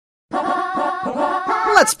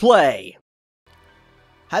Let's play!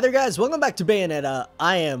 Hi there guys, welcome back to Bayonetta.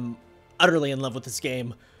 I am utterly in love with this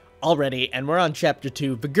game already, and we're on Chapter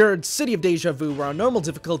 2, Vigurd, City of Deja Vu. We're on normal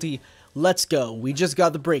difficulty. Let's go. We just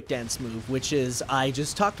got the breakdance move, which is, I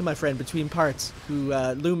just talked to my friend between parts,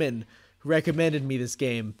 Lumen, who recommended me this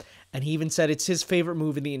game, and he even said it's his favorite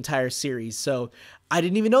move in the entire series, so I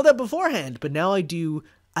didn't even know that beforehand, but now I do.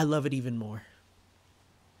 I love it even more.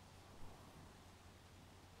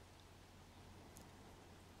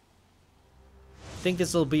 I think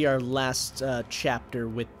this will be our last chapter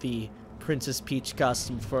with the Princess Peach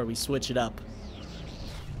costume before we switch it up.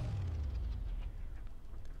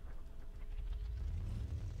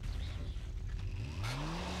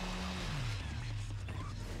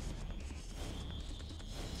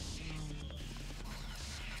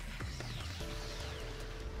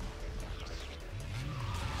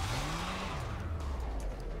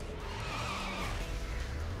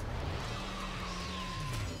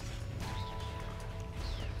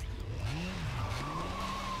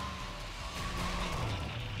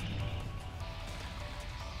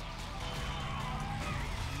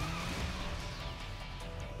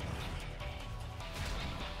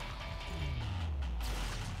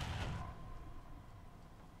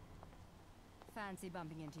 Fancy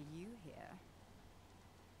bumping into you here.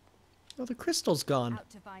 Oh, the crystal's gone. Out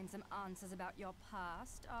to find some answers about your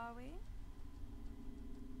past, are we?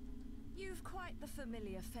 You've quite the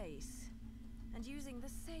familiar face, and using the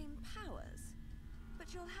same powers.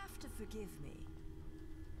 But you'll have to forgive me.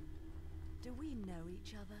 Do we know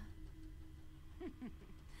each other?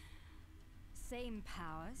 Same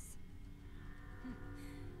powers?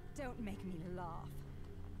 Don't make me laugh.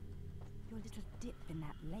 Your little dip in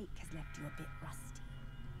that lake has left you a bit rusty.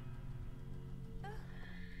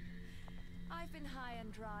 I've been high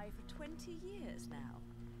and dry for 20 years now.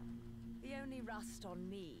 The only rust on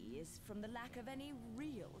me is from the lack of any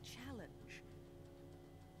real challenge.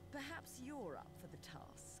 Perhaps you're up for the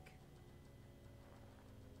task.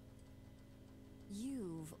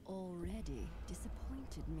 You've already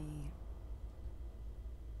disappointed me.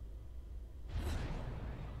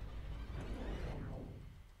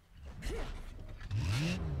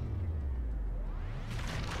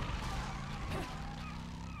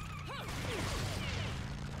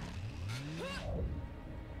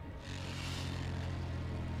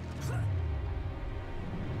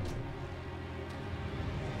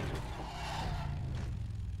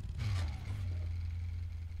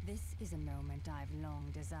 This is a moment I've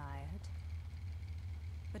long desired.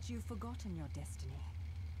 But you've forgotten your destiny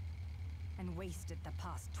and wasted the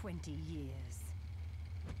past 20 years.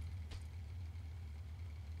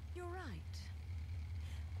 You're right.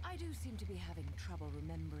 I do seem to be having trouble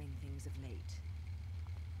remembering things of late.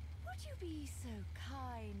 Would you be so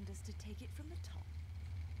kind as to take it from the top?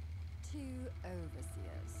 Two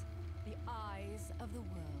overseers, the eyes of the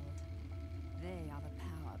world. They are the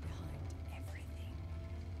power behind everything.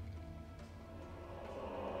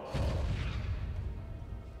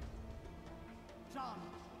 John,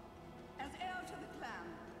 as heir to the clan,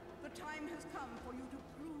 the time has come for you to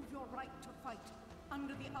prove your right to fight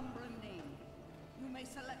under the Umbran name. You may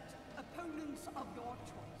select opponents of your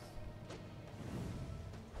choice.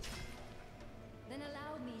 Then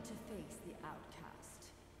allow me to face the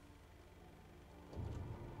outcast.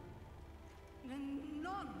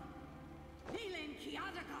 None. Helen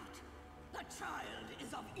Kiadagat. The child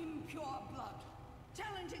is of impure blood.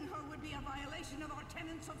 Challenging her would be a violation of our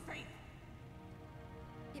tenets of faith.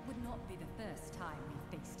 It would not be the first time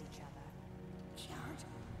we faced each other. Kiard?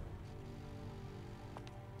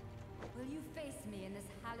 Will you face me in this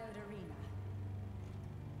hallowed arena?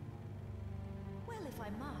 Well, if I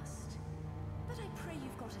must. But I pray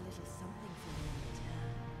you've got a little something for me in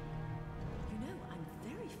return. You know, I'm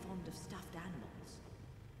very fond of stuffed animals.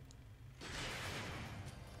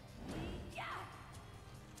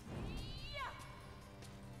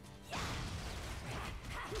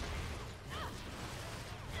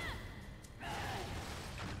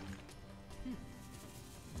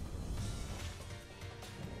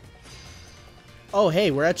 Oh,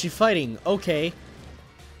 hey, we're actually fighting. Okay.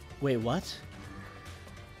 Wait, what?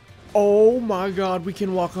 Oh my god, we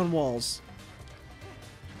can walk on walls.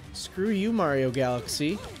 Screw you, Mario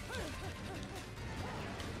Galaxy.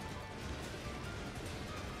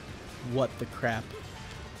 What the crap?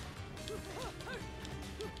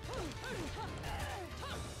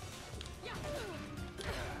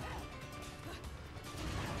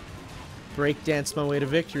 Breakdance my way to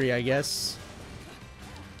victory, I guess.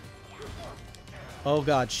 Oh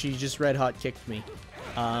god, she just red hot kicked me.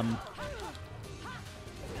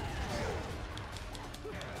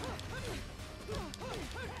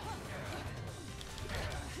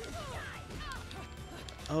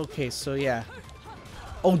 Okay, so yeah.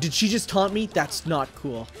 Oh, did she just taunt me? That's not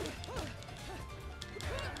cool.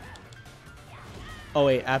 Oh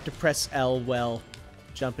wait, I have to press L while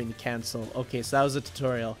jumping to cancel. Okay, so that was a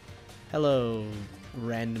tutorial. Hello,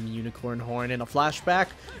 random unicorn horn in a flashback,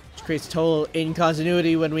 which creates total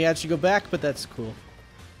incontinuity when we actually go back, but that's cool.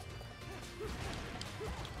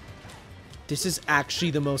 This is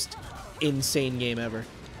actually the most insane game ever.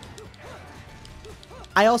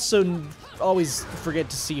 I also always forget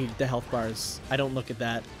to see the health bars. I don't look at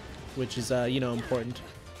that, which is, you know, important.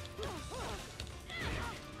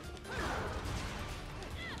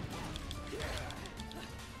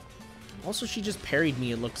 Also, she just parried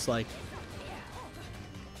me, it looks like.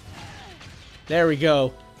 There we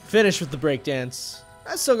go. Finish with the breakdance.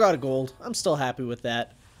 I still got a gold. I'm still happy with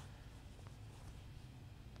that.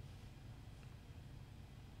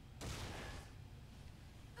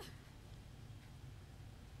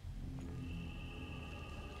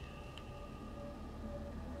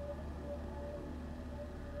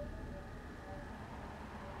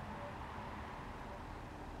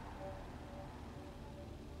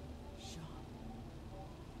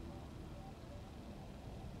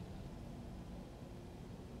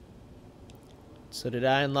 So did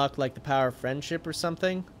I unlock, like, the power of friendship or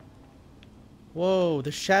something? Whoa,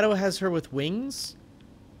 the shadow has her with wings?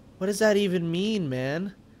 What does that even mean,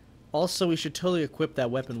 man? Also, we should totally equip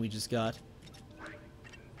that weapon we just got.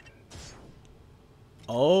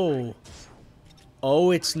 Oh.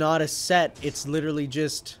 Oh, it's not a set. It's literally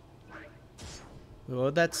just... What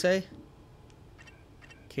would that say?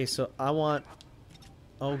 Okay, so I want...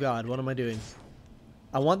 Oh god, what am I doing?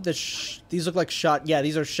 I want the these look like shot... Yeah,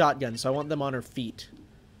 these are shotguns, so I want them on her feet.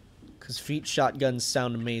 Because feet shotguns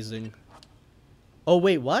sound amazing. Oh,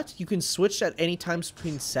 wait, what? You can switch at any times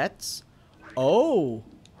between sets? Oh.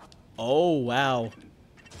 Oh, wow.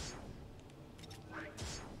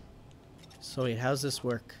 So wait, how's this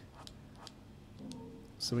work?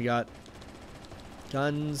 So we got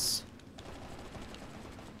guns.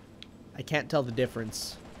 I can't tell the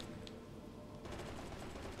difference.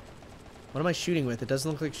 What am I shooting with? It doesn't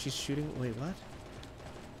look like she's shooting... Wait, what?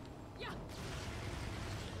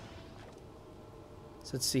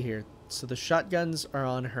 So let's see here. So the shotguns are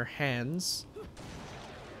on her hands.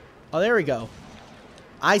 Oh, there we go.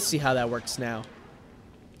 I see how that works now.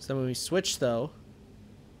 So when we switch, though...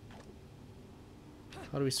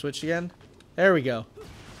 How do we switch again? There we go.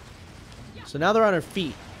 So now they're on her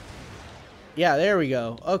feet. Yeah, there we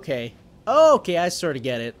go. Okay. Okay, I sort of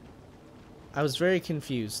get it. I was very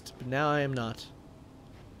confused, but now I am not.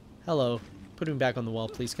 Hello. Put me back on the wall,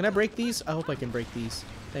 please. Can I break these? I hope I can break these.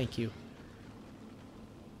 Thank you.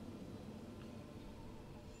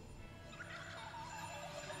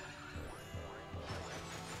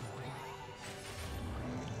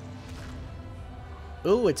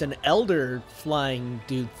 Ooh, it's an elder flying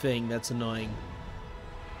dude thing. That's annoying.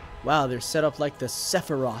 Wow, they're set up like the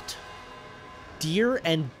Sephiroth. Deer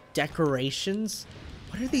and decorations?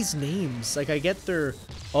 What are these names? Like, I get they're...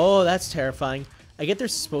 Oh, that's terrifying. I get they're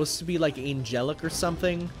supposed to be, like, angelic or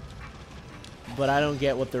something. But I don't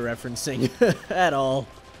get what they're referencing at all.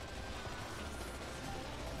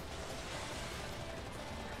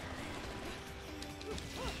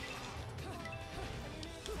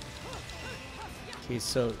 Okay,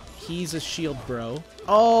 so he's a shield bro.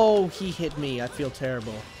 Oh, he hit me. I feel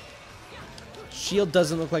terrible. Shield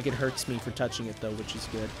doesn't look like it hurts me for touching it, though, which is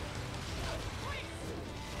good.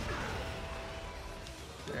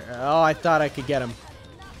 Oh, I thought I could get him.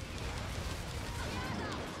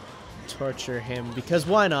 Torture him, because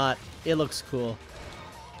why not? It looks cool.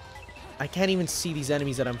 I can't even see these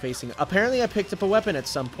enemies that I'm facing. Apparently I picked up a weapon at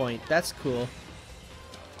some point. That's cool.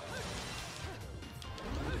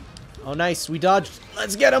 Oh, nice. We dodged.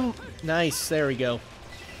 Let's get him. Nice. There we go.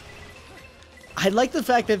 I like the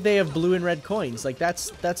fact that they have blue and red coins. Like,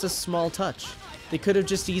 that's a small touch. They could have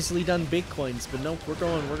just easily done big coins, but nope, we're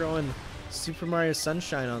going Super Mario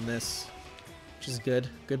Sunshine on this, which is good.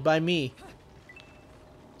 Good by me.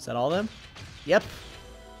 Is that all of them? Yep.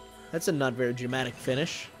 That's a not very dramatic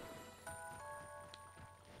finish.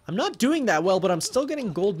 I'm not doing that well, but I'm still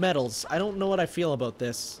getting gold medals. I don't know what I feel about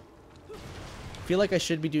this. I feel like I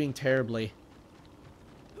should be doing terribly.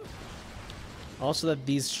 Also that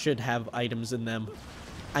these should have items in them.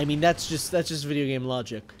 I mean, that's just video game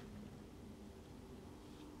logic.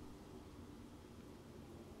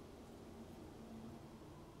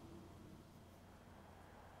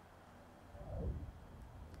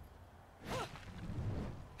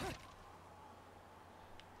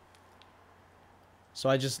 So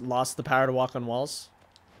I just lost the power to walk on walls?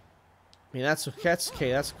 I mean, that's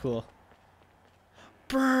okay, that's cool.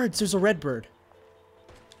 Birds! There's a red bird.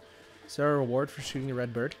 Is there a reward for shooting the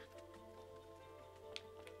red bird?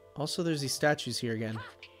 Also, there's these statues here again.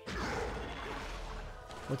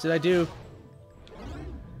 What did I do?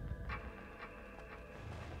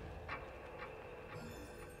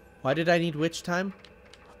 Why did I need witch time?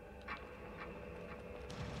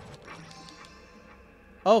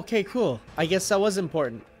 Okay, cool. I guess that was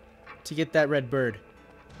important. To get that red bird.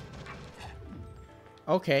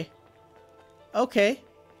 Okay. Okay.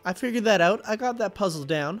 I figured that out. I got that puzzle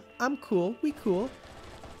down. I'm cool. We cool.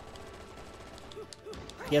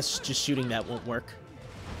 Guess just shooting that won't work.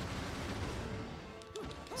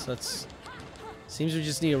 So that's... Seems we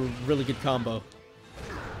just need a really good combo.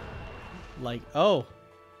 Like, oh.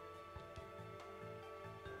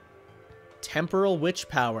 Temporal witch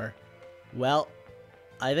power. Well,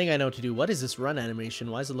 I think I know what to do. What is this run animation?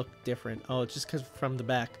 Why does it look different? Oh, it's just because from the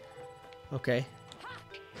back. Okay.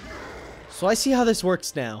 So I see how this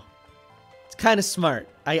works now. It's kind of smart.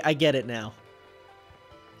 I get it now.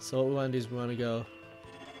 So what we want to do is we want to go...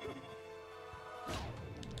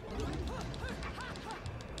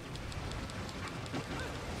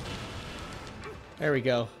 There we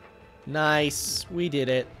go. Nice. We did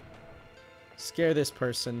it. Scare this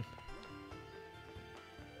person.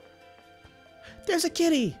 There's a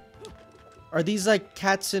kitty! Are these like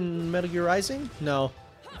cats in Metal Gear Rising? No.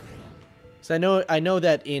 So I know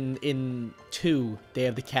that in 2 they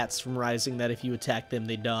have the cats from Rising that if you attack them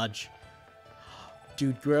they dodge.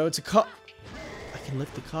 Dude, bro, it's a car. I can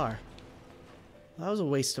lift the car. That was a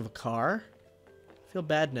waste of a car. I feel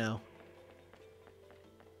bad now.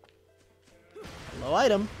 Hello,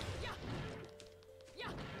 item.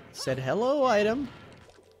 Said hello, item.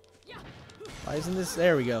 Why isn't this?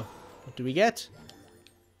 There we go. What do we get?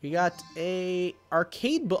 We got a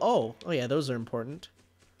arcade. Oh yeah, those are important.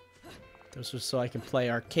 Those are so I can play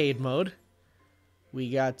arcade mode. We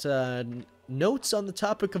got notes on the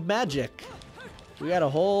topic of magic. We got a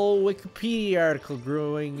whole Wikipedia article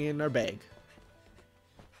growing in our bag.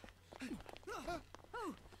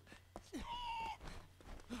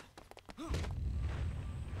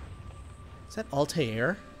 Is that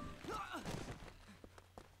Altair?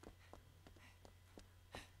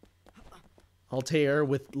 Altair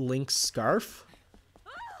with Link's scarf?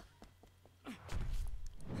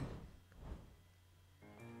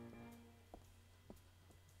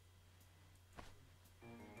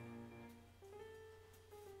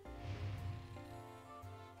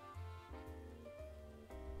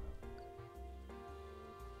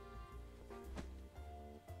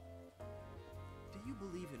 Do you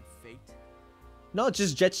believe in fate? No, it's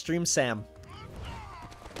just Jetstream Sam.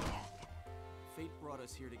 Fate brought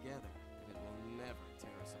us here together. Never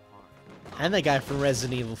tear us apart. And that guy from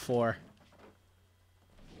Resident Evil 4.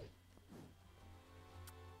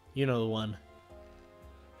 You know the one.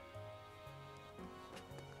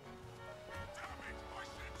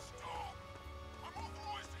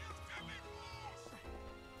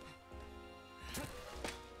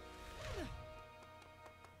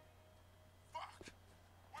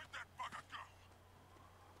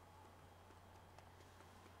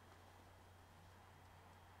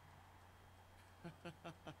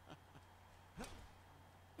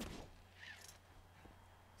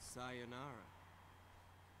 Sayonara.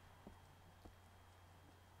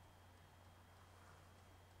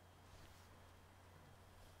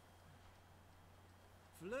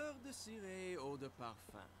 Fleur de ciré eau de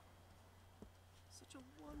parfum. Such a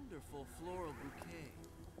wonderful floral bouquet.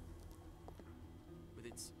 With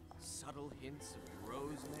its subtle hints of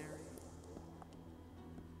rosemary.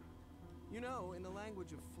 You know, in the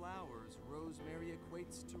language of flowers, rosemary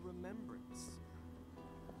equates to remembrance.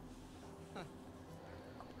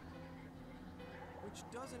 Which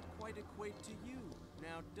doesn't quite equate to you,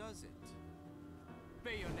 now does it?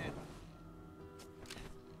 Bayonetta.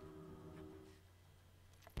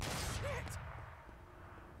 Shit!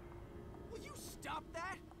 Will you stop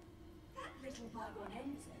that? That little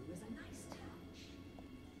Bayonetta was a nice touch.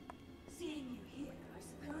 Seeing you here, I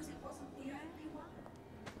suppose it wasn't the only one.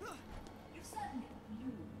 You certainly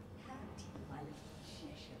blew, haven't you, my little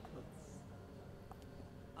Cheshire puss?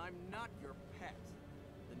 I'm not your pet.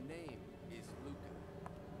 The name is Luca.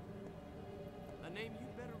 A name you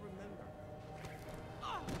better remember.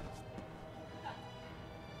 Ah!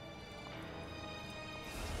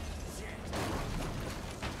 Shit!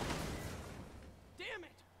 Damn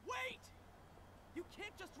it! Wait! You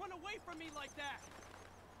can't just run away from me like that!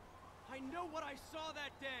 I know what I saw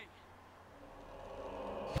that day!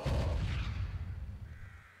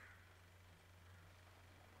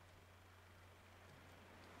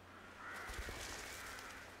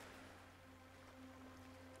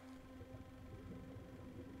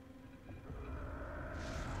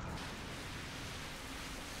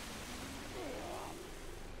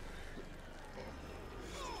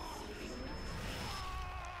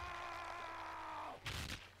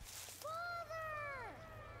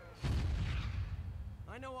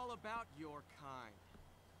 I know all about your kind.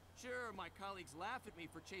 Sure, my colleagues laugh at me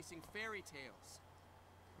for chasing fairy tales,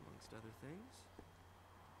 amongst other things.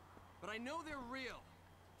 But I know they're real.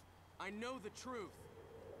 I know the truth.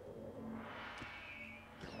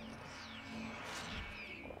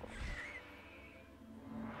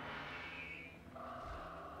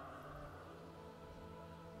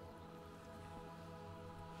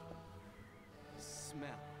 Smell.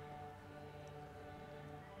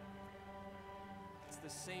 It's the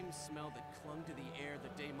same smell that clung to the air the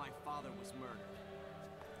day my father was murdered.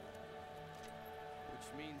 Which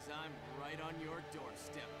means I'm right on your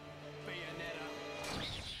doorstep, Bayonetta.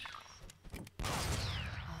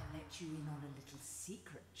 I'll let you in on a little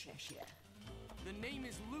secret, Cheshire. The name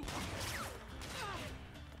is Luke.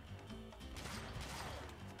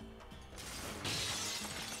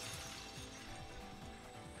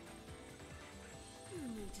 You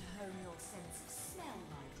need to hone your sense of smell,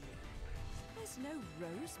 my dear. There's no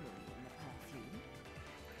rosemary in the perfume.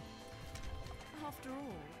 After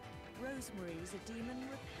all, rosemary's a demon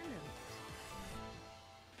repellent.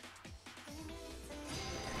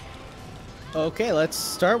 Okay, let's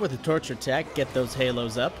start with the torture attack. Get those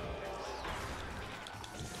halos up.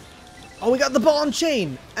 Oh, we got the ball and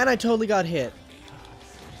chain! And I totally got hit.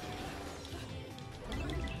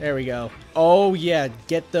 There we go. Oh, yeah.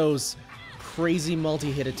 Get those crazy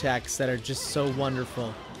multi-hit attacks that are just so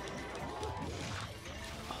wonderful.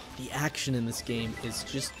 Oh, the action in this game is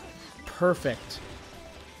just perfect.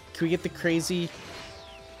 Can we get the crazy...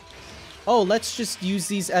 Oh, let's just use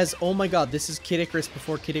these as... Oh my god, this is Kid Icarus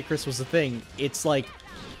before Kid Icarus was a thing. It's like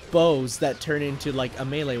bows that turn into like a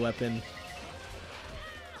melee weapon.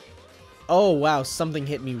 Oh wow, something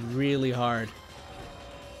hit me really hard.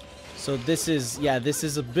 So this is... Yeah, this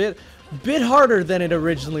is a bit harder than it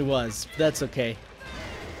originally was. That's okay.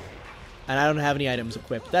 And I don't have any items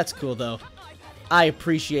equipped. That's cool though. I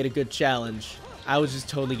appreciate a good challenge. I was just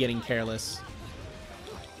totally getting careless.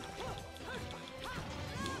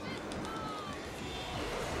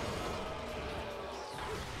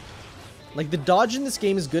 Like, the dodge in this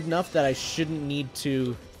game is good enough that I shouldn't need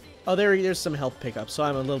to... Oh, there's some health pickup, so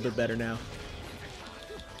I'm a little bit better now.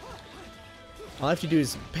 All I have to do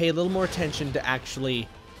is pay a little more attention to actually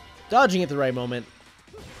dodging at the right moment,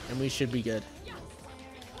 and we should be good.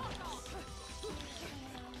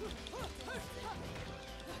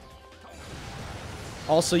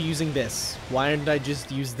 Also using this. Why didn't I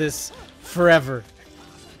just use this forever?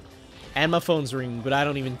 And my phone's ringing, but I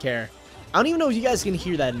don't even care. I don't even know if you guys can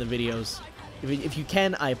hear that in the videos. If you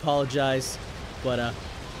can, I apologize. But,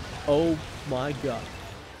 oh my god.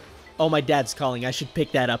 Oh, my dad's calling. I should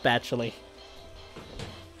pick that up, actually.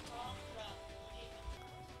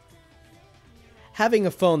 Having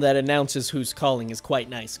a phone that announces who's calling is quite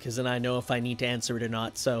nice, because then I know if I need to answer it or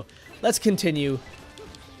not. So, let's continue.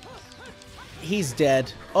 He's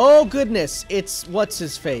dead. Oh, goodness. It's...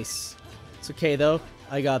 what's-his-face? It's okay, though.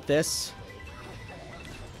 I got this.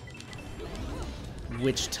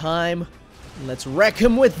 Which time? Let's wreck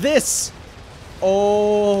him with this!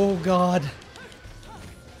 Oh, God.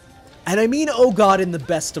 And I mean, oh, God, in the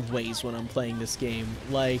best of ways when I'm playing this game.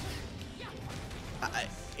 Like...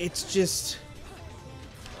 it's just...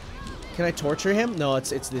 Can I torture him? No, it's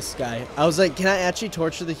this guy. I was like, can I actually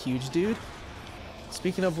torture the huge dude?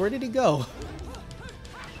 Speaking of, where did he go?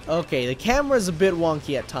 Okay, the camera's a bit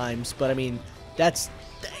wonky at times, but I mean, that's...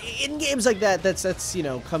 In games like that, that's you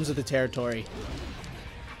know, comes with the territory.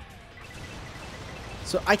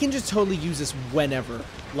 So I can just totally use this whenever.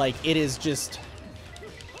 Like, it is just...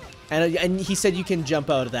 And he said you can jump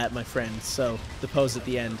out of that, my friend, so the pose at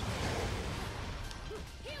the end.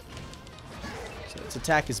 So its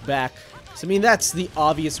attack is back. So, I mean, that's the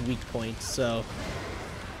obvious weak point, so...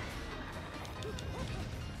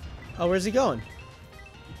 Oh, where's he going?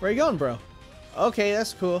 Where are you going, bro? Okay,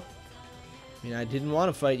 that's cool. I mean, I didn't want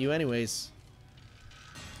to fight you anyways.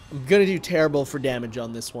 I'm gonna do terrible for damage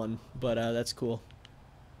on this one, but that's cool.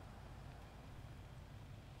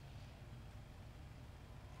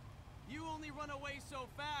 You only run away so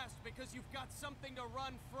fast because you've got something to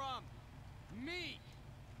run from. Me!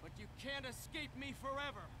 But you can't escape me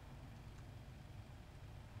forever.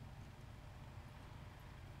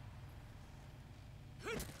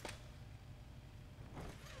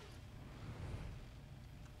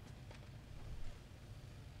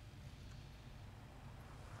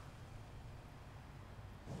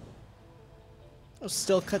 Those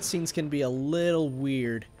still cutscenes can be a little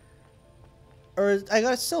weird. Or, I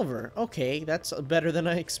got a silver. Okay, that's better than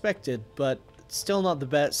I expected, but still not the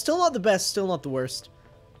best. Still not the best, still not the worst.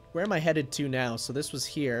 Where am I headed to now? So this was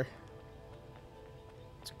here.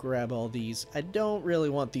 Let's grab all these. I don't really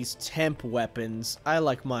want these temp weapons. I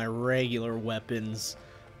like my regular weapons.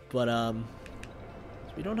 But,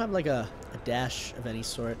 we don't have, like, a dash of any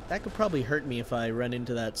sort. That could probably hurt me if I run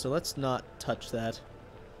into that, so let's not touch that.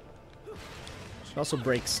 Should also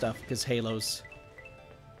break stuff, because halos.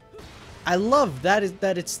 I love that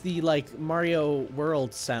it's the, like, Mario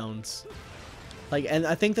World sounds. Like, and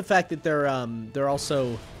I think the fact that they're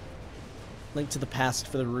also linked to the past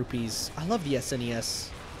for the rupees. I love the SNES.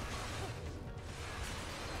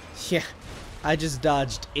 Yeah, I just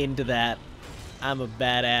dodged into that. I'm a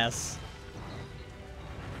badass.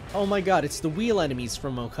 Oh my god, it's the wheel enemies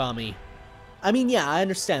from Okami. I mean, yeah, I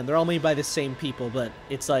understand. They're all made by the same people, but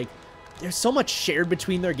it's like, there's so much shared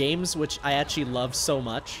between their games, which I actually love so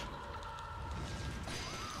much.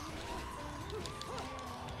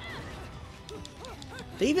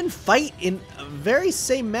 They even fight in a very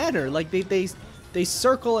same manner. Like, they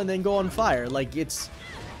circle and then go on fire. Like, it's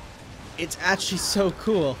actually so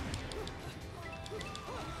cool.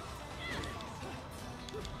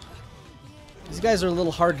 These guys are a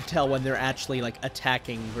little hard to tell when they're actually, like,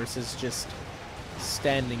 attacking versus just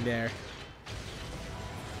standing there.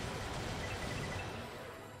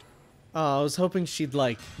 Oh, I was hoping she'd,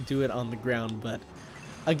 like, do it on the ground, but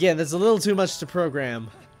again, that's a little too much to program.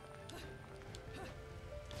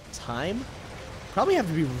 Time? Probably have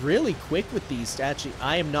to be really quick with these to actually...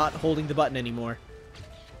 I am not holding the button anymore.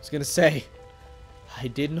 I was gonna say, I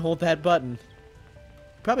didn't hold that button.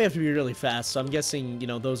 Probably have to be really fast, so I'm guessing, you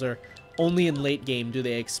know, those are... Only in late game do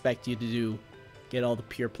they expect you to get all the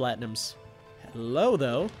pure platinums. Hello,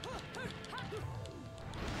 though.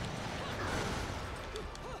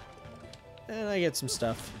 And I get some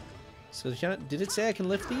stuff. So, did it say I can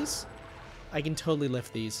lift these? I can totally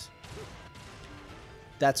lift these.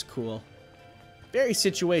 That's cool. Very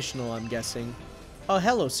situational, I'm guessing. Oh,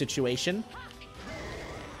 hello, situation.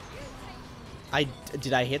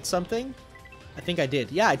 Did I hit something? I think I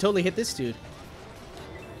did. Yeah, I totally hit this dude.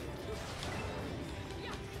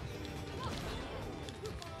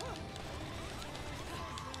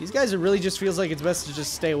 These guys, it really just feels like it's best to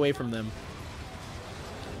just stay away from them.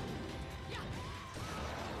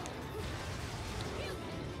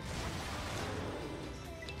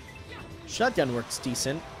 Shotgun works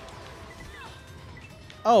decent.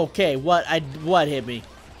 Okay, what hit me?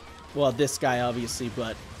 Well, this guy, obviously,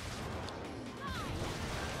 but...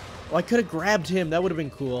 Oh, I could have grabbed him. That would have been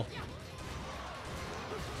cool.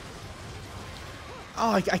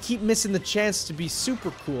 Oh, I keep missing the chance to be super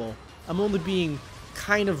cool. I'm only being...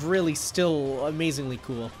 kind of really still amazingly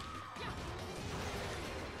cool.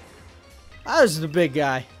 Ah, there's the big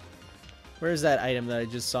guy. Where's that item that I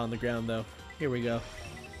just saw on the ground, though? Here we go.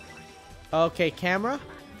 Okay, camera.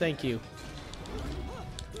 Thank you.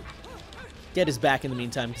 Get his back in the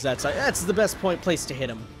meantime, because that's the best place to hit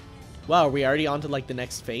him. Wow, are we already on to, like, the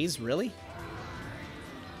next phase? Really?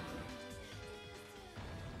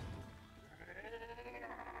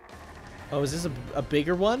 Oh, is this a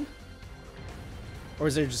bigger one? Or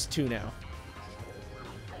is there just two now?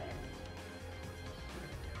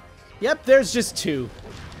 Yep, there's just two.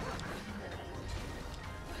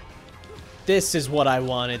 This is what I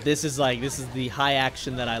wanted. This is the high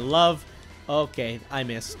action that I love. Okay, I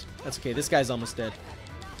missed. That's okay, this guy's almost dead.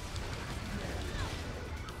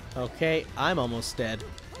 Okay, I'm almost dead.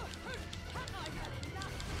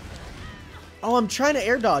 Oh, I'm trying to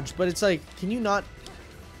air dodge, but it's like, can you not...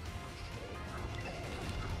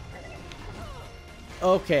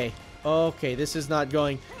 Okay, okay, this is not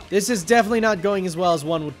going... This is definitely not going as well as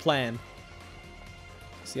one would plan.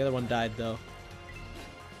 So the other one died, though.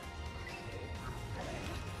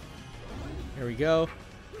 There we go.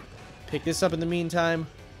 Pick this up in the meantime.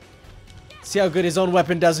 See how good his own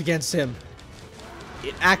weapon does against him.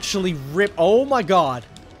 It actually ripped... Oh my god.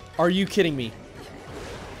 Are you kidding me?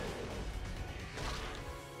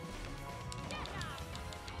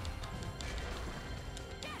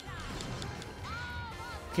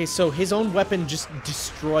 Okay, so his own weapon just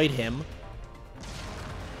destroyed him.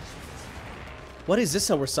 What is this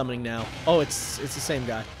that we're summoning now? Oh, it's the same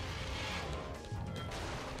guy.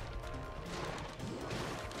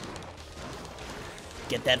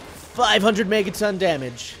 Get that 500 megaton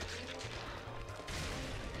damage.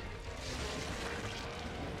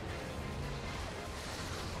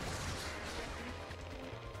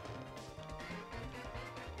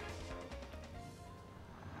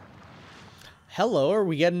 Hello, are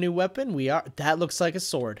we getting a new weapon? We are. That looks like a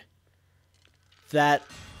sword. That...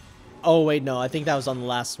 Oh, wait, no. I think that was on the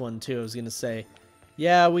last one, too. I was gonna say.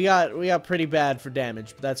 Yeah, we got pretty bad for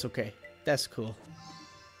damage, but that's okay. That's cool.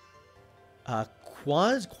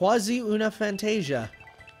 Quasi una fantasia.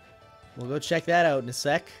 We'll go check that out in a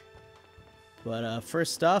sec. But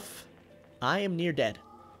first off, I am near dead.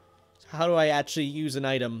 So how do I actually use an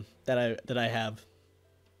item that I have?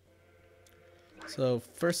 So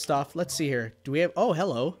first off, let's see here. Do we have... Oh,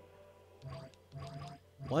 hello.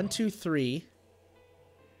 1, 2, 3.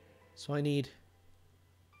 So I need...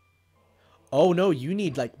 Oh, no, you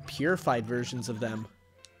need, like, purified versions of them.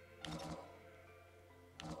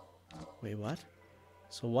 Wait, what?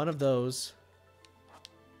 So one of those.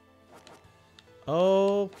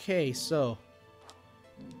 Okay, so...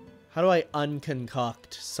 How do I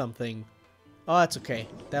unconcoct something? Oh, that's okay.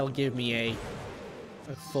 That'll give me a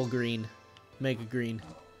full green. Mega green.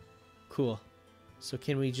 Cool. So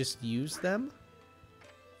can we just use them?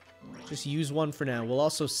 Just use one for now. We'll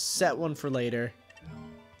also set one for later.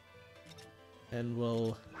 And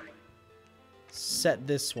we'll set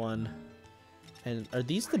this one. And are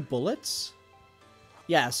these the bullets?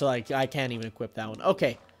 Yeah, so I can't even equip that one.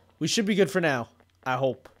 Okay, we should be good for now. I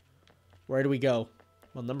hope. Where do we go?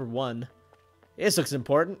 Well, number 1. This looks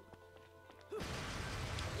important.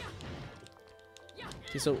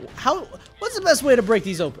 Okay, so what's the best way to break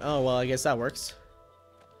these open? Oh, well, I guess that works.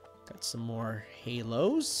 Got some more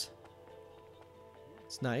halos.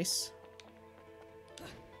 It's nice.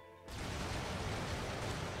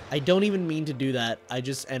 I don't even mean to do that. I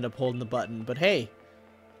just end up holding the button. But hey,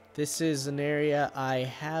 this is an area I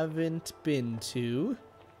haven't been to.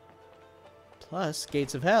 Plus,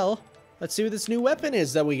 Gates of Hell. Let's see what this new weapon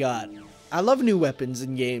is that we got. I love new weapons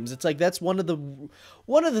in games. It's like that's one of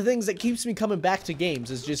the things that keeps me coming back to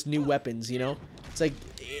games is just new weapons, you know? It's like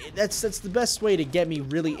that's the best way to get me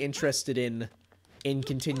really interested in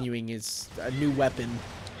continuing is a new weapon.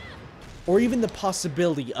 Or even the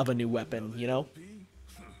possibility of a new weapon, you know?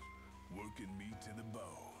 Working me to the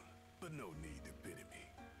bone, but no need to pity me.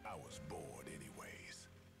 I was bored anyways.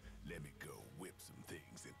 Let me go whip some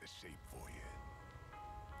things into shape for you.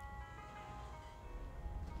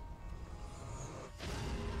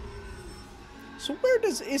 So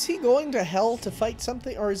is he going to hell to fight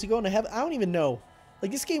something, or is he going to heaven? I don't even know. Like,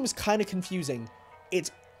 this game is kind of confusing.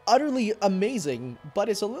 It's utterly amazing, but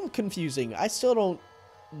it's a little confusing. I still don't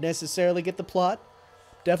necessarily get the plot.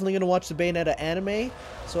 Definitely going to watch the Bayonetta anime,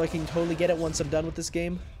 so I can totally get it once I'm done with this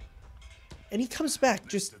game. And he comes back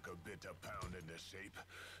just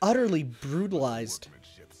utterly brutalized.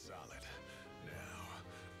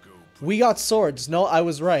 We got swords. No, I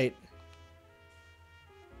was right.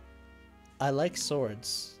 I like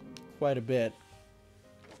swords quite a bit.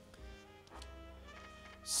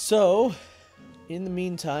 So, in the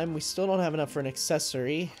meantime, we still don't have enough for an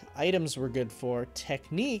accessory. Items we're good for.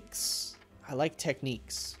 Techniques. I like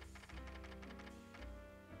techniques.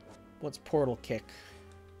 What's portal kick?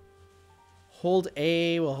 Hold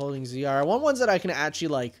A while holding ZR. I want ones that I can actually,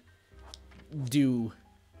 like, do.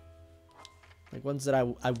 Like, ones that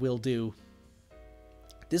I will do.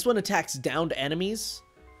 This one attacks downed enemies.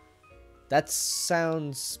 That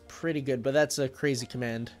sounds pretty good, but that's a crazy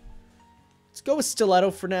command. Let's go with Stiletto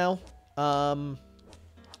for now. Although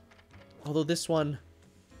this one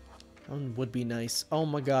would be nice. Oh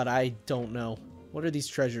my god, I don't know. What are these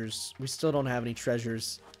treasures? We still don't have any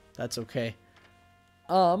treasures. That's okay.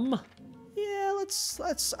 Yeah,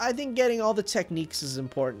 let's I think getting all the techniques is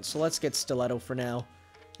important. So let's get Stiletto for now.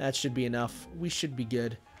 That should be enough. We should be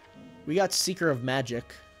good. We got Seeker of Magic.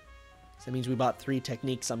 So that means we bought 3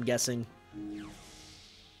 techniques, I'm guessing.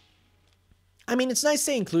 I mean, it's nice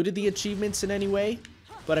they included the achievements in any way,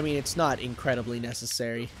 but I mean, it's not incredibly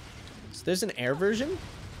necessary. So there's an air version?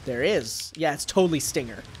 There is. Yeah, it's totally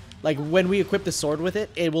Stinger. Like, when we equip the sword with it,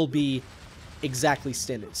 it will be exactly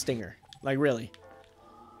Stinger. Like, really.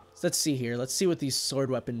 So let's see here. Let's see what these sword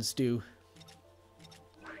weapons do.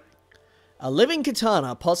 A living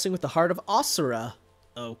katana pulsing with the heart of Asura.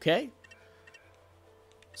 Okay.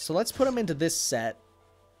 So let's put them into this set.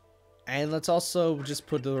 And let's also just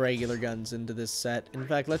put the regular guns into this set. In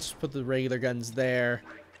fact, let's just put the regular guns there.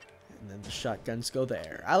 And then the shotguns go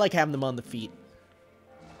there. I like having them on the feet.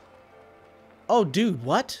 Oh, dude,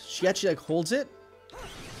 what? She actually, like, holds it?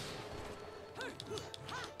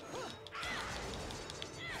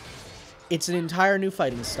 It's an entire new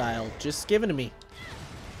fighting style. Just given to me.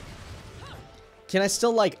 Can I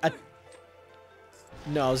still, like,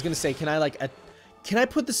 No, I was gonna say, can I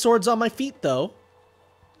put the swords on my feet, though?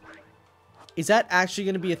 Is that actually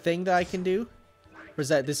going to be a thing that I can do? Or is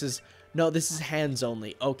that, no, this is hands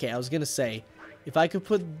only. Okay, I was going to say, if I could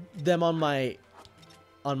put them on my,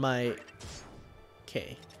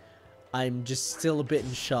 okay. I'm just still a bit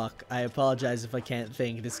in shock. I apologize if I can't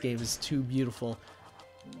think. This game is too beautiful.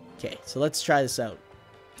 Okay, so let's try this out.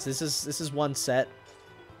 So this is one set.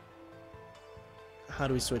 How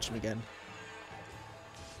do we switch them again?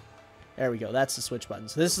 There we go. That's the switch button.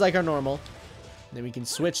 So this is like our normal. Then we can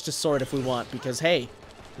switch to sword if we want, because hey,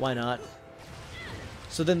 why not?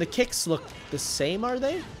 So then the kicks look the same, are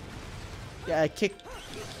they? Yeah, kicks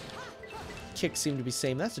seem to be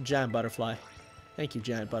same. That's a giant butterfly. Thank you,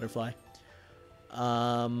 giant butterfly.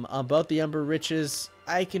 About the Umber Riches,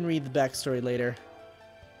 I can read the backstory later.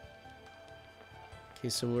 Okay,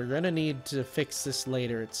 so we're gonna need to fix this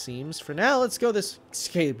later, it seems. For now, let's go this...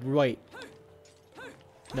 Okay, wait.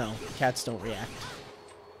 No, cats don't react.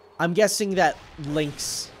 I'm guessing that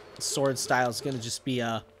Link's sword style is gonna just be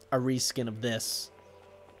a reskin of this,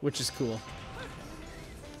 which is cool.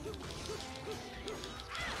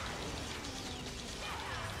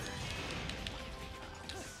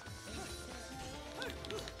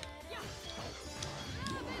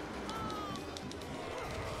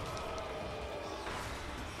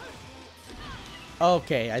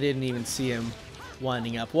 Okay, I didn't even see him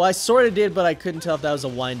winding up. Well, I sort of did, but I couldn't tell if that was a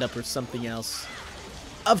wind-up or something else.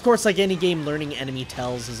 Of course, like any game, learning enemy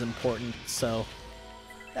tells is important, so...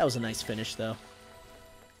 That was a nice finish, though.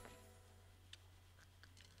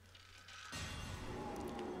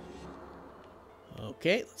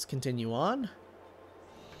 Okay, let's continue on.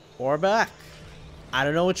 Or back. I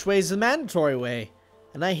don't know which way is the mandatory way.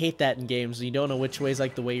 And I hate that in games when you don't know which way is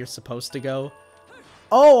like the way you're supposed to go.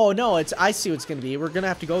 Oh, no, I see what it's going to be. We're going to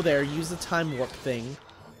have to go there, use the time warp thing.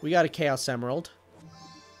 We got a Chaos Emerald.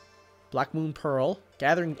 Black Moon Pearl.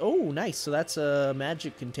 Gathering... Oh, nice. So that's a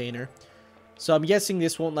magic container. So I'm guessing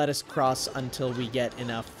this won't let us cross until we get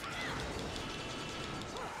enough.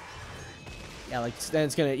 Yeah, like, then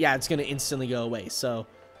it's going to... Yeah, it's going to instantly go away. So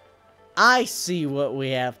I see what we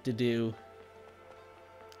have to do.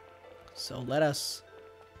 So let us...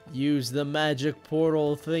 use the magic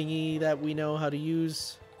portal thingy that we know how to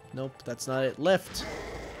use. Nope, that's not it. Lift.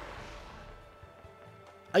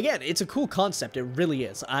 Again, it's a cool concept. It really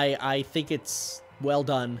is. I think it's well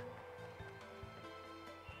done.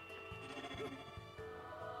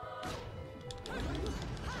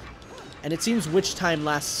 And it seems witch time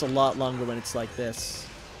lasts a lot longer when it's like this.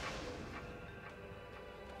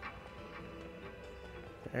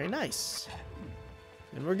 Very nice.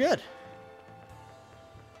 And we're good.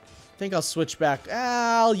 I think I'll switch back.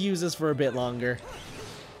 I'll use this for a bit longer.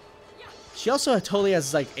 She also totally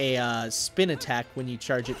has like a spin attack when you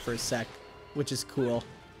charge it for a sec, which is cool.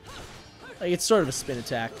 Like, it's sort of a spin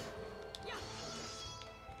attack.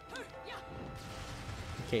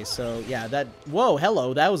 Okay, so yeah, that... Whoa,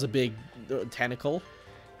 hello, that was a big tentacle.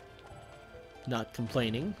 Not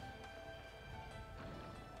complaining.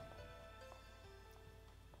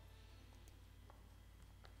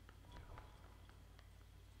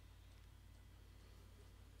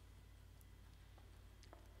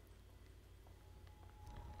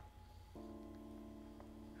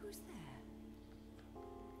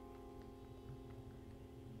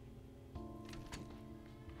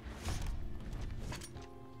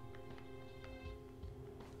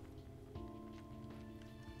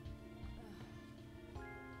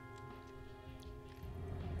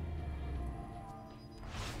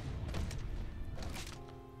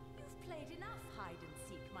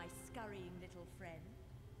 Scurrying little friend.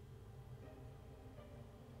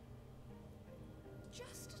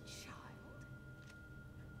 Just a child?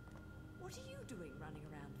 What are you doing running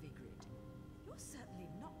around Vigrid? You're certainly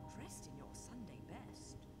not dressed in your Sunday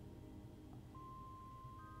best.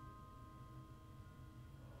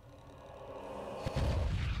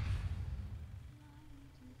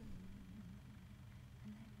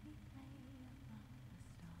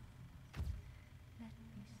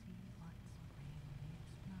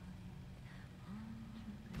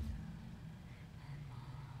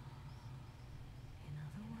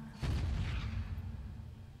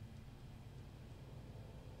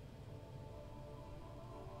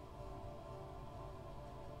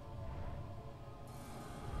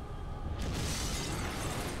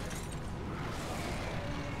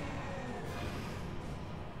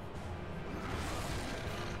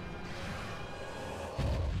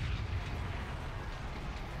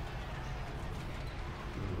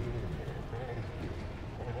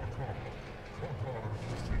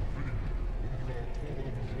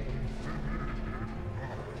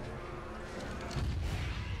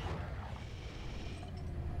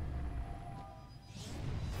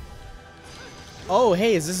 Oh,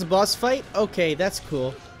 hey, is this a boss fight? Okay, that's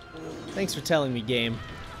cool. Thanks for telling me, game.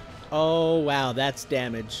 Oh, wow, that's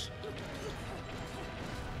damage.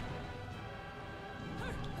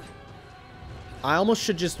 I almost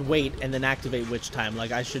should just wait and then activate Witch Time.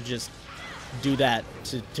 Like, I should just do that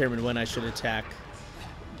to determine when I should attack.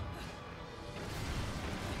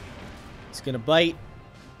 It's gonna bite.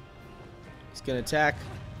 It's gonna attack.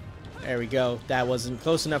 There we go. That wasn't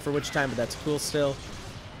close enough for Witch Time, but that's cool still.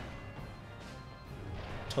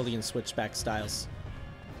 Totally gonna switch back styles.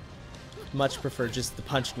 Much prefer just the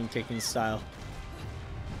punching and kicking style.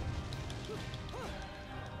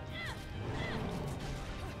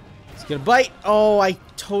 It's gonna bite. Oh, I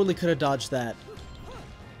totally could have dodged that.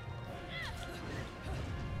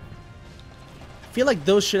 I feel like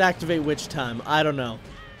those should activate Witch Time. I don't know.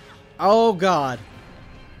 Oh god.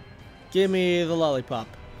 Give me the lollipop.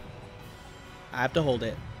 I have to hold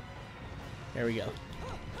it. There we go.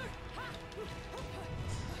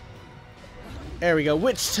 There we go.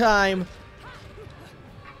 Witch Time.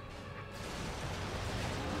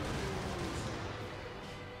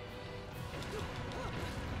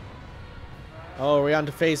 Oh, are we on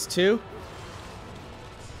to phase 2?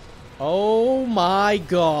 Oh my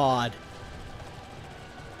god.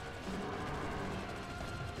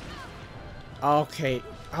 Okay.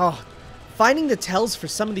 Oh, finding the tells for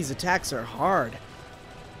some of these attacks are hard.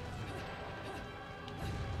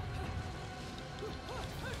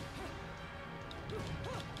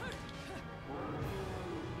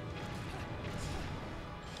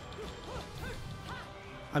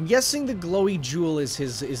 I'm guessing the glowy jewel is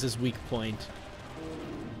his weak point.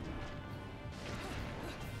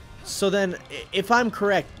 So then, if I'm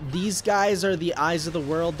correct, these guys are the eyes of the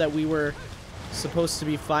world that we were supposed to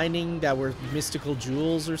be finding, that were mystical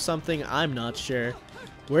jewels or something. I'm not sure.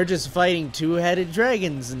 We're just fighting two-headed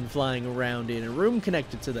dragons and flying around in a room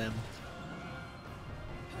connected to them.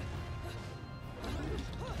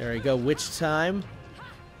 There we go. Witch Time.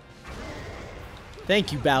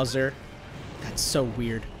 Thank you, Bowser. That's so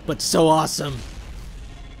weird, but so awesome.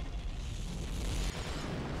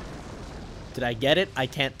 Did I get it? I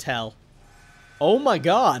can't tell. Oh my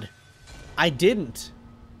god. I didn't.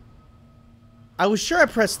 I was sure I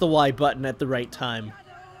pressed the Y button at the right time.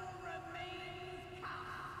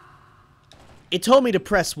 It told me to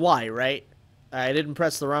press Y, right? I didn't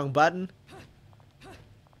press the wrong button.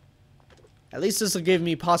 At least this will give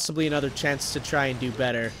me possibly another chance to try and do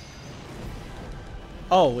better.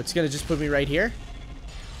 Oh, it's gonna just put me right here?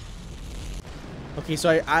 Okay, so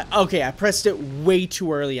I pressed it way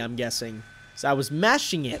too early, I'm guessing. So I was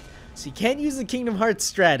mashing it. So you can't use the Kingdom Hearts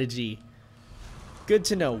strategy. Good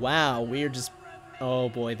to know. Wow, we're just... Oh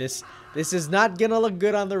boy, this is not gonna look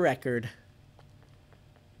good on the record.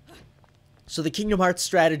 So the Kingdom Hearts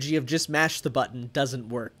strategy of just mash the button doesn't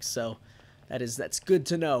work, so that's good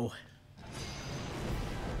to know.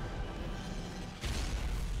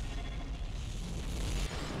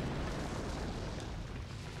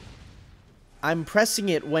 I'm pressing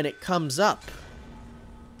it when it comes up.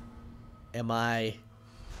 Am I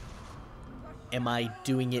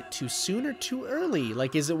doing it too soon or too early?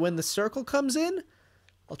 Like, is it when the circle comes in?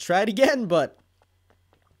 I'll try it again, but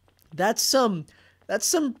that's some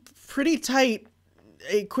pretty tight,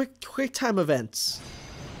 quick time events.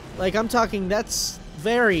 Like, I'm talking, that's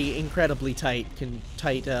very incredibly tight.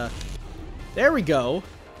 There we go.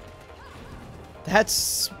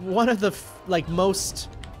 That's one of the most.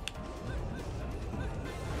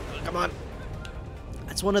 Come on.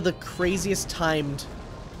 That's one of the craziest timed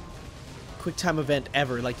quick time event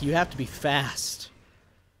ever. Like, you have to be fast.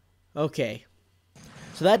 Okay.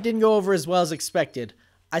 So that didn't go over as well as expected.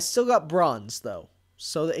 I still got bronze, though.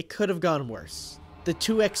 So it could have gone worse. The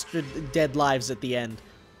 2 extra dead lives at the end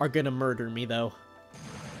are gonna murder me, though.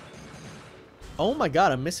 Oh my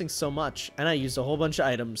god, I'm missing so much. And I used a whole bunch of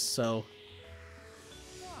items, so...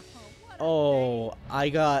 Oh, I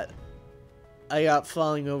got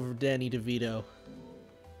falling over Danny DeVito.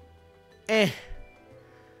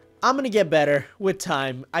 I'm gonna get better with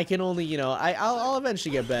time. I can only, you know, I'll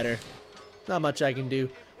eventually get better. Not much I can do.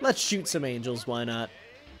 Let's shoot some angels, why not?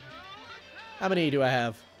 How many do I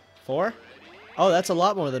have? 4? Oh, that's a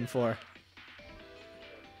lot more than 4.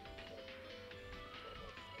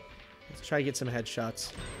 Let's try to get some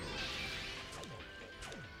headshots.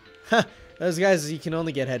 Ha! Those guys you can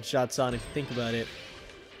only get headshots on if you think about it.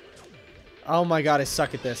 Oh my god, I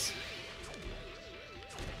suck at this.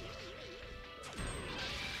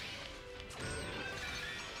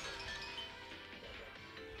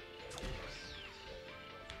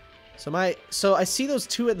 So I see those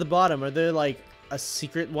 2 at the bottom. Are there like a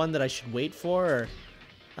secret one that I should wait for? Or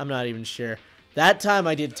I'm not even sure. That time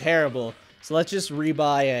I did terrible. So let's just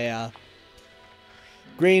rebuy a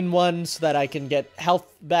green one so that I can get health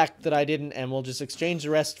back that I didn't, and we'll just exchange the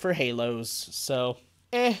rest for halos. So,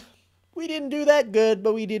 we didn't do that good,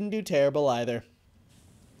 but we didn't do terrible either.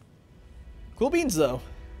 Cool beans, though.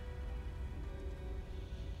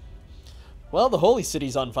 Well, the Holy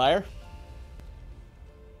City's on fire.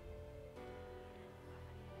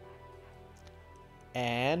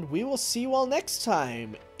 we will see you all next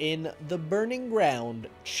time in The Burning Ground,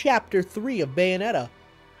 Chapter 3 of Bayonetta.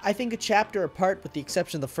 I think a chapter apart, with the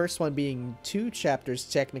exception of the first one being 2 chapters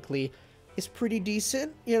technically, is pretty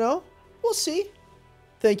decent, you know? We'll see.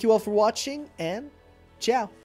 Thank you all for watching, and ciao.